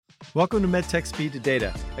Welcome to MedTech Speed to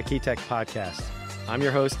Data, a Key Tech podcast. I'm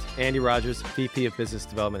your host, Andy Rogers, VP of Business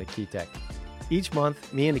Development at Key Tech. Each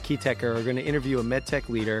month, me and a Key Techer are going to interview a MedTech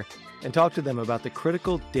leader and talk to them about the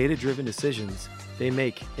critical data-driven decisions they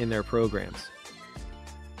make in their programs.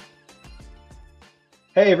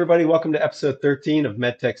 Hey everybody, welcome to episode 13 of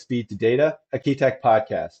MedTech Speed to Data, a Key Tech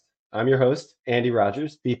podcast. I'm your host, Andy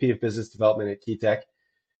Rogers, VP of Business Development at Key Tech.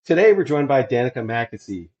 Today, we're joined by Danica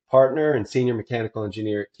McAsee, partner and senior mechanical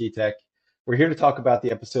engineer at Key Tech. We're here to talk about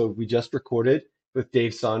the episode we just recorded with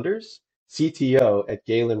Dave Saunders, CTO at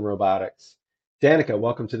Galen Robotics. Danica,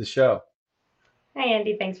 welcome to the show. Hi,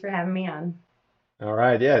 Andy. Thanks for having me on. All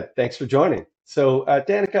right. Yeah, thanks for joining. So,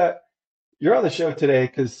 Danica, you're on the show today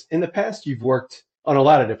because in the past, you've worked on a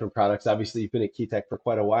lot of different products. Obviously, you've been at Key Tech for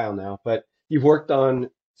quite a while now, but you've worked on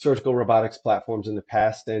surgical robotics platforms in the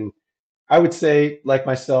past. And I would say, like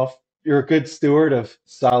myself, you're a good steward of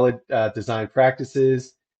solid design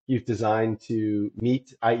practices. You've designed to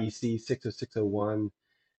meet IEC 60601,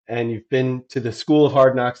 and you've been to the School of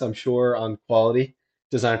Hard Knocks, I'm sure, on quality,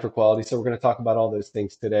 design for quality. So we're going to talk about all those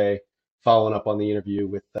things today, following up on the interview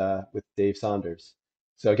with Dave Saunders.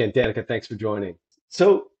 So again, Danica, thanks for joining.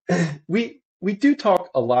 So we do talk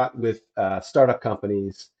a lot with startup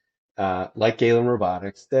companies like Galen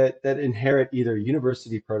Robotics that inherit either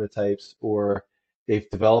university prototypes or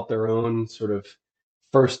they've developed their own sort of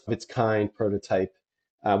first of its kind prototype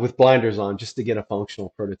with blinders on just to get a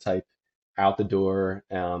functional prototype out the door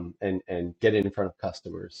and get it in front of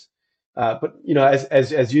customers. But you know,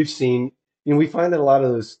 as you've seen, you know, we find that a lot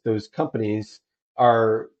of those companies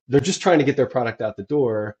they're just trying to get their product out the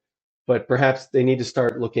door, but perhaps they need to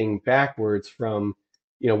start looking backwards from,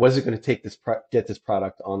 you know, what is it going to take get this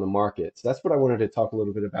product on the market? So that's what I wanted to talk a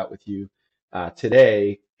little bit about with you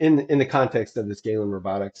today in the context of this Galen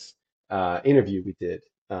Robotics interview we did.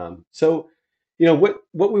 So, you know,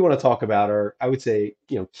 what we want to talk about are, I would say,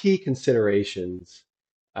 you know, key considerations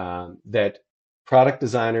that product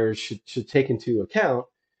designers should take into account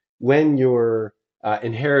when you're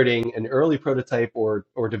inheriting an early prototype or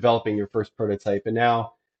developing your first prototype, and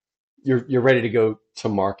now you're ready to go to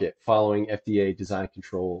market following FDA design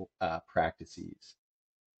control practices.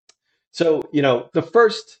 So, you know, the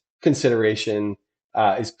first consideration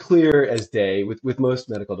is clear as day with most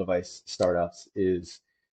medical device startups is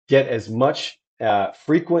get as much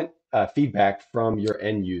frequent feedback from your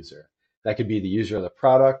end user. That could be the user of the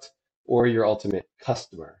product or your ultimate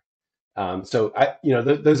customer. So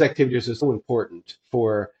those activities are so important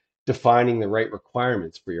for defining the right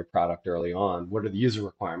requirements for your product early on. What are the user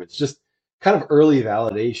requirements? Just kind of early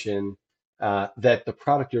validation that the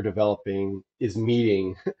product you're developing is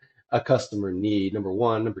meeting a customer need, number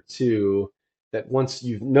one. Number two, that once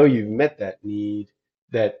you've met that need,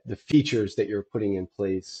 that the features that you're putting in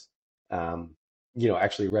place,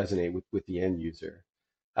 actually resonate with the end user.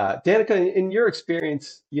 Danica, in your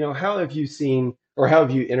experience, you know, how have you seen or how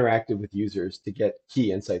have you interacted with users to get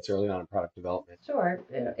key insights early on in product development? Sure.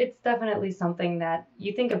 It's definitely something that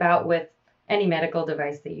you think about with any medical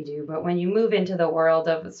device that you do, but when you move into the world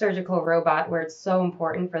of a surgical robot where it's so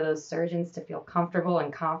important for those surgeons to feel comfortable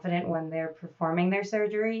and confident when they're performing their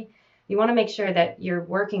surgery, you want to make sure that you're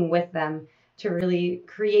working with them to really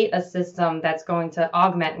create a system that's going to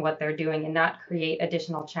augment what they're doing and not create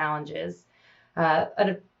additional challenges.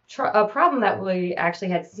 A problem that we actually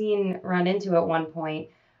had seen run into at one point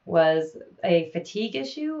was a fatigue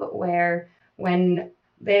issue where when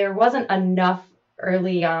there wasn't enough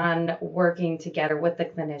early on working together with the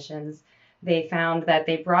clinicians, they found that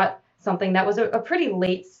they brought something that was a pretty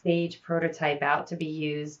late stage prototype out to be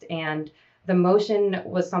used, and the motion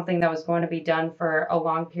was something that was going to be done for a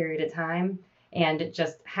long period of time, and it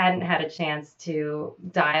just hadn't had a chance to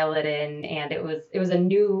dial it in, and it was a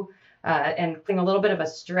new and putting a little bit of a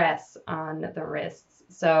stress on the wrists.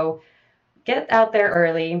 So get out there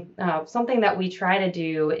early. Something that we try to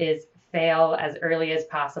do is fail as early as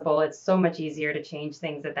possible. It's so much easier to change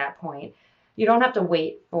things at that point. You don't have to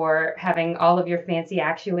wait for having all of your fancy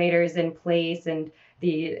actuators in place and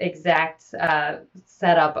the exact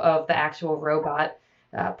setup of the actual robot.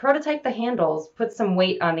 Prototype the handles, put some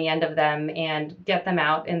weight on the end of them, and get them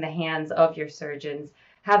out in the hands of your surgeons.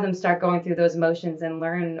 Have them start going through those motions and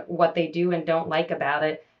learn what they do and don't like about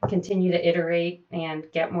it. Continue to iterate and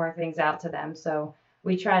get more things out to them. So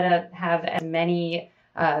we try to have as many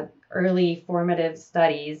early formative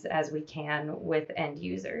studies as we can with end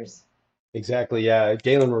users. Exactly. Yeah.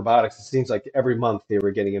 Galen Robotics, it seems like every month they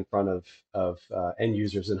were getting in front of end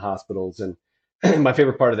users in hospitals. And my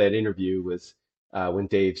favorite part of that interview was when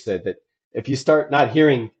Dave said that if you start not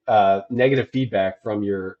hearing negative feedback from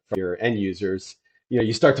your end users,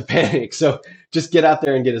 you start to panic. So just get out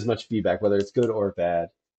there and get as much feedback, whether it's good or bad.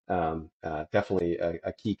 Definitely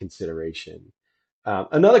a key consideration.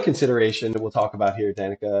 Another consideration that we'll talk about here,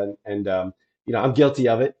 Danica, and I'm guilty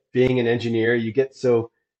of it. Being an engineer, you get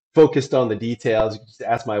so focused on the details. You can just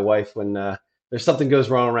ask my wife when there's something goes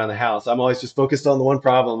wrong around the house. I'm always just focused on the one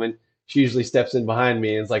problem, and she usually steps in behind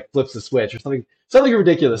me and is like flips the switch or something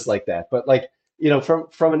ridiculous like that. But like,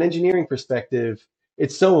 from an engineering perspective,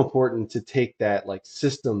 it's so important to take that like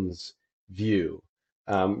systems view,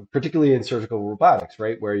 particularly in surgical robotics,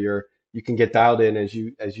 right, where you can get dialed in as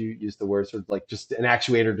you use the word, sort of like just an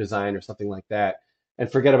actuator design or something like that,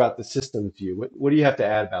 and forget about the systems view. What do you have to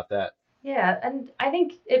add about that? Yeah, and I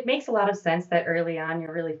think it makes a lot of sense that early on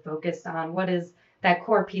you're really focused on what is that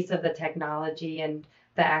core piece of the technology and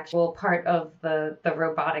the actual part of the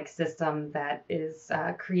robotic system that is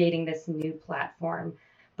creating this new platform.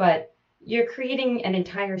 But you're creating an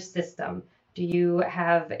entire system. Do you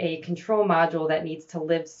have a control module that needs to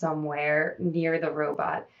live somewhere near the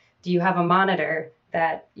robot? Do you have a monitor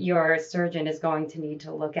that your surgeon is going to need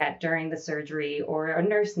to look at during the surgery or a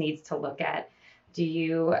nurse needs to look at? Do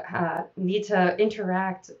you need to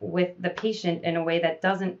interact with the patient in a way that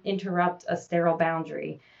doesn't interrupt a sterile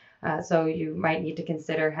boundary? So you might need to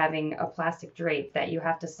consider having a plastic drape that you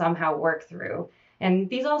have to somehow work through. And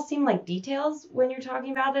these all seem like details when you're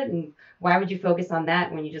talking about it. And why would you focus on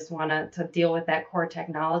that when you just want to deal with that core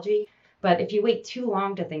technology? But if you wait too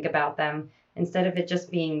long to think about them, instead of it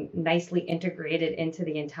just being nicely integrated into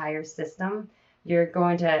the entire system, you're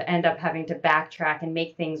going to end up having to backtrack and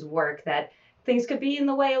make things work that things could be in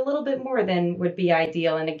the way a little bit more than would be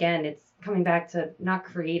ideal. And again, it's coming back to not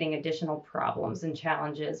creating additional problems and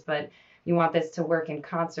challenges, but you want this to work in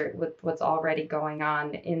concert with what's already going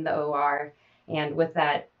on in the OR. And with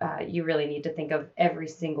that, you really need to think of every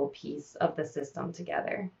single piece of the system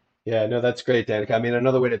together. Yeah, no, that's great, Danica. I mean,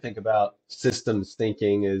 another way to think about systems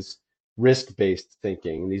thinking is risk-based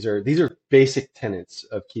thinking. These are basic tenets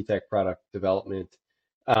of key tech product development.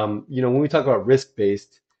 When we talk about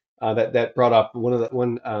risk-based, that brought up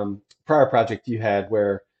one prior project you had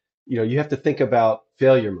where you have to think about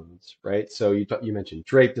failure modes, right? So you mentioned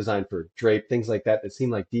drape design for drape, things like that that seem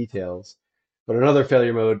like details. But another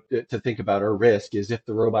failure mode to think about or risk is if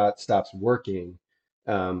the robot stops working,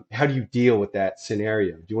 how do you deal with that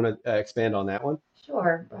scenario? Do you want to expand on that one?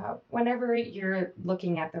 Sure. Whenever you're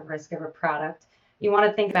looking at the risk of a product, you want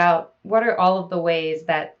to think about what are all of the ways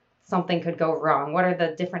that something could go wrong? What are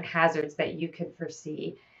the different hazards that you could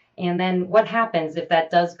foresee? And then what happens if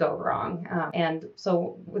that does go wrong? And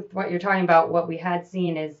so, with what you're talking about, what we had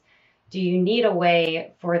seen is, do you need a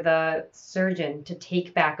way for the surgeon to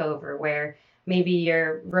take back over where maybe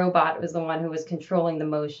your robot was the one who was controlling the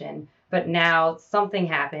motion, but now something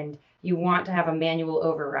happened? You want to have a manual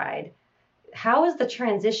override. How is the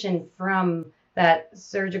transition from that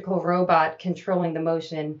surgical robot controlling the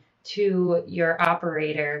motion to your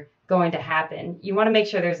operator going to happen? You want to make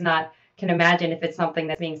sure there's not, can imagine if it's something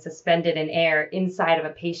that's being suspended in air inside of a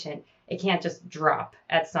patient, it can't just drop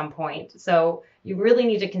at some point. So you really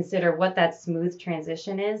need to consider what that smooth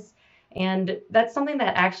transition is. And that's something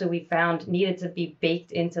that actually we found needed to be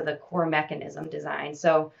baked into the core mechanism design.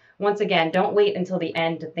 So once again, don't wait until the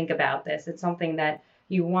end to think about this. It's something that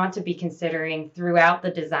you want to be considering throughout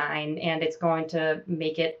the design, and it's going to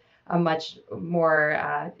make it a much more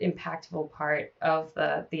impactful part of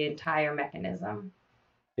the entire mechanism.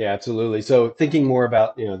 Yeah, absolutely. So thinking more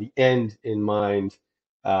about, the end in mind,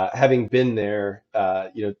 having been there,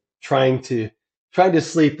 trying to trying to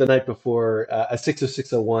sleep the night before a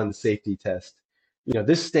 60601 safety test.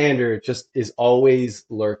 This standard just is always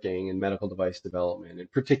lurking in medical device development, in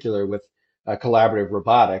particular with collaborative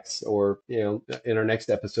robotics, or in our next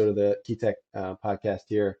episode of the Key Tech podcast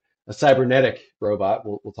here, a cybernetic robot.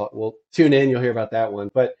 We'll talk. We'll tune in. You'll hear about that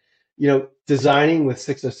one. But designing with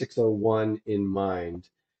 60601 in mind.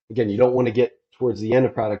 Again, you don't want to get towards the end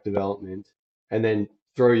of product development and then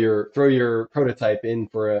throw your prototype in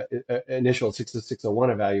for a initial 60601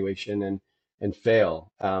 evaluation and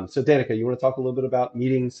fail. So Danica, you want to talk a little bit about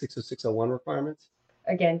meeting 60601 requirements?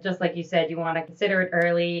 Again, just like you said, you want to consider it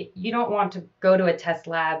early. You don't want to go to a test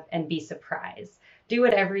lab and be surprised. Do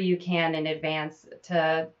whatever you can in advance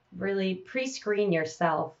to really pre-screen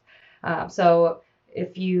yourself. So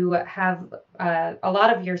if you have a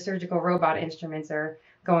lot of your surgical robot instruments are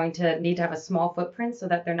going to need to have a small footprint so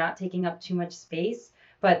that they're not taking up too much space,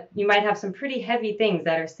 but you might have some pretty heavy things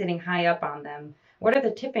that are sitting high up on them. What are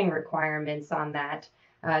the tipping requirements on that?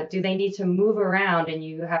 Do they need to move around and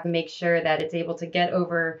you have to make sure that it's able to get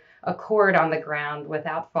over a cord on the ground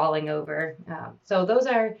without falling over? So those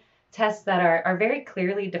are tests that are very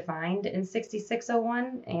clearly defined in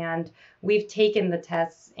 6601, and we've taken the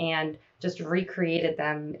tests and just recreated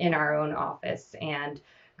them in our own office and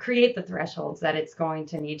create the thresholds that it's going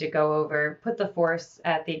to need to go over, put the force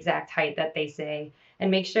at the exact height that they say, and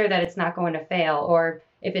make sure that it's not going to fail. Or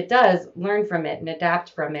if it does, learn from it and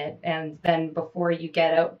adapt from it. And then before you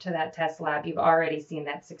get out to that test lab, you've already seen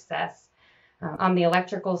that success. On the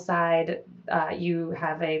electrical side, you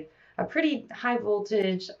have a pretty high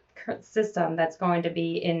voltage system that's going to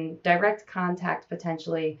be in direct contact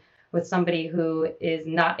potentially with somebody who is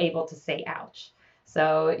not able to say ouch.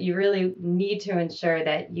 So you really need to ensure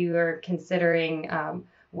that you are considering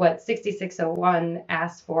what 6601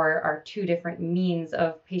 asks for are two different means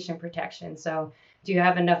of patient protection. So do you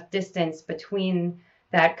have enough distance between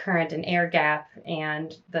that current and air gap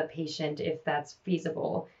and the patient if that's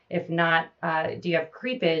feasible? If not, do you have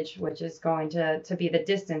creepage, which is going to be the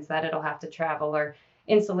distance that it'll have to travel, or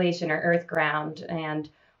insulation or earth ground? And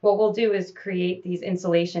what we'll do is create these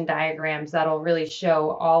insulation diagrams that'll really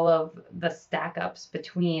show all of the stack ups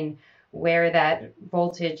between where that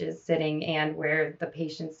voltage is sitting and where the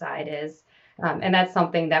patient side is. And that's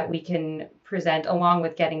something that we can present along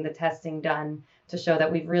with getting the testing done to show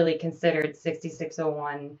that we've really considered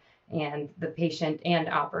 6601 and the patient and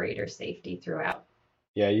operator safety throughout.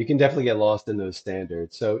 Yeah, you can definitely get lost in those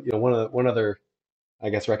standards. So, one other, I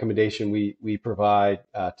guess, recommendation we provide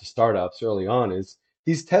to startups early on is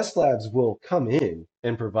these test labs will come in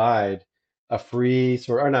and provide a free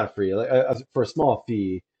sort, or not a free, for a small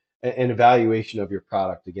fee, an evaluation of your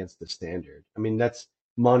product against the standard. I mean, that's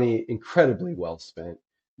money incredibly well spent.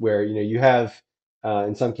 Where you have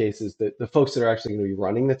in some cases the folks that are actually going to be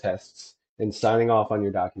running the tests and signing off on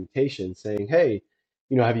your documentation, saying, hey,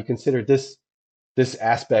 have you considered this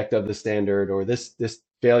aspect of the standard or this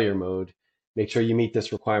failure mode, make sure you meet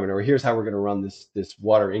this requirement, or here's how we're going to run this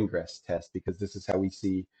water ingress test because this is how we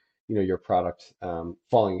see your product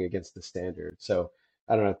falling against the standard. So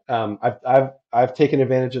I don't know. I've taken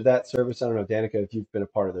advantage of that service. I don't know, Danica, if you've been a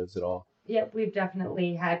part of those at all. Yep, we've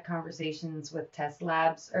definitely had conversations with test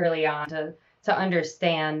labs early on to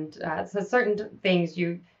understand. So certain things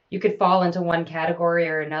you could fall into one category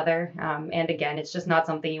or another, and again, it's just not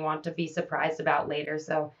something you want to be surprised about later.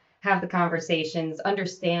 So have the conversations,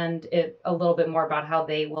 understand it a little bit more about how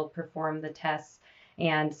they will perform the tests,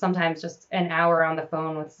 and sometimes just an hour on the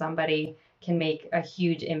phone with somebody can make a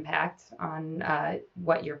huge impact on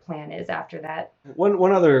what your plan is after that.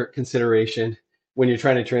 One other consideration when you're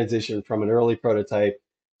trying to transition from an early prototype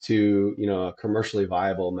to a commercially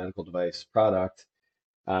viable medical device product.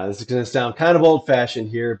 This is going to sound kind of old-fashioned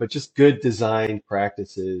here, but just good design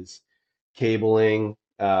practices. Cabling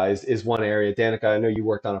is one area. Danica, I know you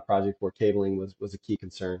worked on a project where cabling was a key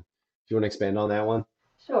concern. Do you want to expand on that one?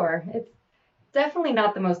 Sure, it's definitely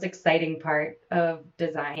not the most exciting part of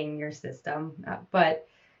designing your system, but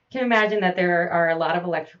can imagine that there are a lot of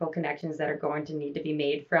electrical connections that are going to need to be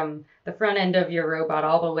made from the front end of your robot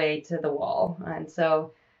all the way to the wall. And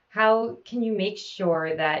so, how can you make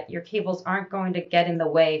sure that your cables aren't going to get in the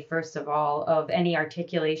way, first of all, of any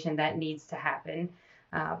articulation that needs to happen?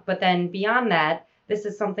 But then beyond that, this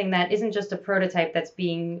is something that isn't just a prototype that's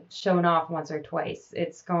being shown off once or twice.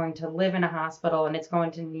 It's going to live in a hospital and it's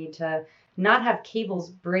going to need to not have cables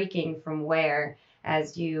breaking from wear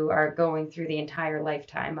as you are going through the entire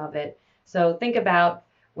lifetime of it. So think about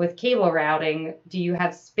with cable routing, do you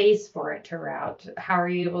have space for it to route? How are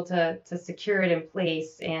you able to secure it in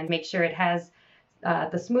place and make sure it has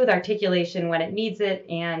the smooth articulation when it needs it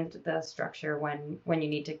and the structure when you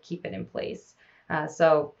need to keep it in place?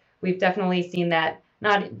 So we've definitely seen that.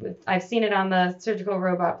 Not I've seen it on the surgical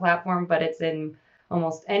robot platform, but it's in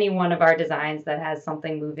almost any one of our designs that has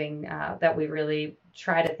something moving that we really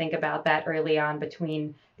try to think about that early on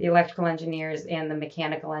between the electrical engineers and the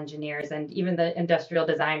mechanical engineers and even the industrial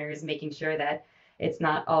designers, making sure that it's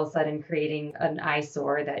not all of a sudden creating an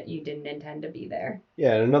eyesore that you didn't intend to be there.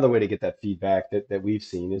 Yeah, and another way to get that feedback that we've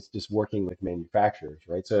seen is just working with manufacturers,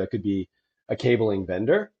 right? So it could be a cabling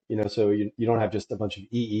vendor, so you don't have just a bunch of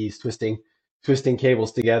EEs twisting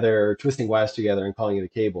cables together or twisting wires together and calling it a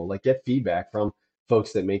cable. Like get feedback from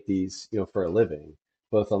folks that make these, for a living,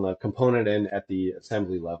 both on the component and at the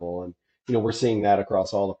assembly level. And we're seeing that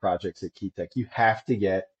across all the projects at Keytech. You have to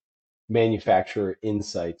get manufacturer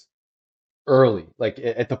insights early, like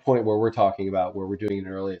at the point where we're talking about where we're doing an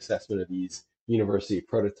early assessment of these university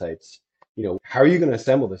prototypes. How are you going to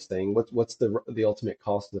assemble this thing? What's the ultimate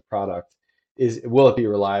cost of the product? Will it be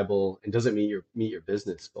reliable and does it meet your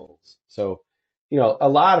business goals? So, a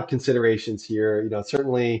lot of considerations here.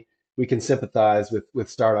 Certainly we can sympathize with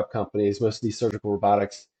startup companies. Most of these surgical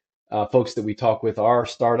robotics folks that we talk with are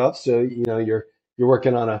startups. So, you're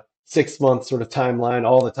working on a 6 month sort of timeline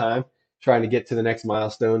all the time, trying to get to the next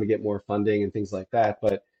milestone to get more funding and things like that.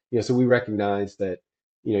 But, so we recognize that,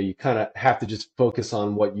 you kind of have to just focus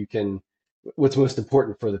on what's most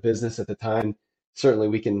important for the business at the time. Certainly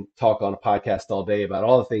we can talk on a podcast all day about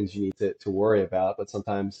all the things you need to worry about, but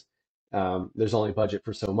sometimes there's only budget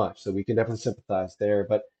for so much. So we can definitely sympathize there.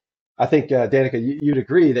 But I think, Danica, you'd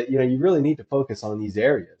agree that, you really need to focus on these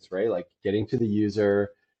areas, right? Like getting to the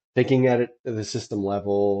user, thinking at the system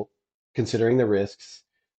level, considering the risks,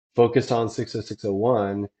 focus on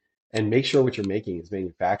 60601, and make sure what you're making is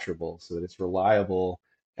manufacturable so that it's reliable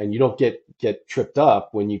and you don't get tripped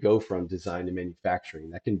up when you go from design to manufacturing.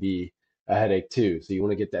 That can be a headache too. So you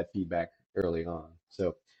want to get that feedback early on.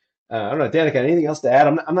 So I don't know, Danica, anything else to add?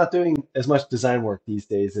 I'm not doing as much design work these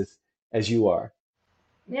days as you are.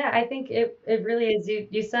 Yeah, I think it really is.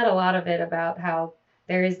 You said a lot of it about how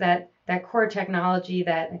there is that core technology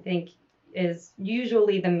that I think is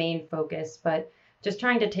usually the main focus, but just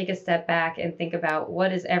trying to take a step back and think about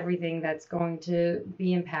what is everything that's going to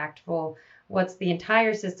be impactful, what's the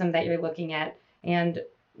entire system that you're looking at, and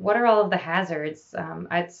what are all of the hazards.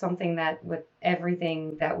 It's something that with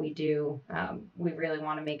everything that we do, we really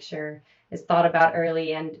want to make sure is thought about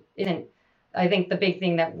early and isn't. I think the big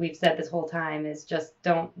thing that we've said this whole time is just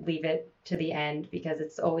don't leave it to the end because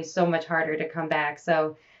it's always so much harder to come back.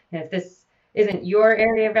 So, if this isn't your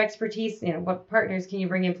area of expertise, what partners can you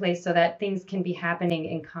bring in place so that things can be happening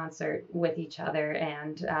in concert with each other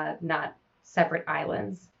and not separate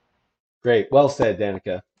islands? Great. Well said,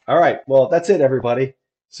 Danica. All right. Well, that's it, everybody.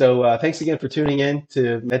 So thanks again for tuning in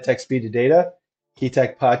to MedTech Speed to Data, Key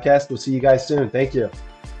Tech Podcast. We'll see you guys soon. Thank you.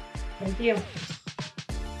 Thank you.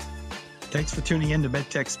 Thanks for tuning in to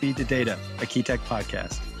MedTech Speed to Data, a Key Tech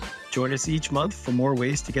podcast. Join us each month for more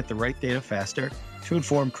ways to get the right data faster to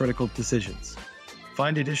inform critical decisions.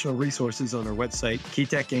 Find additional resources on our website,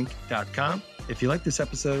 keytechinc.com. If you like this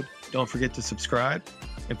episode, don't forget to subscribe,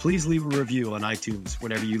 and please leave a review on iTunes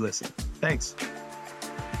whenever you listen. Thanks.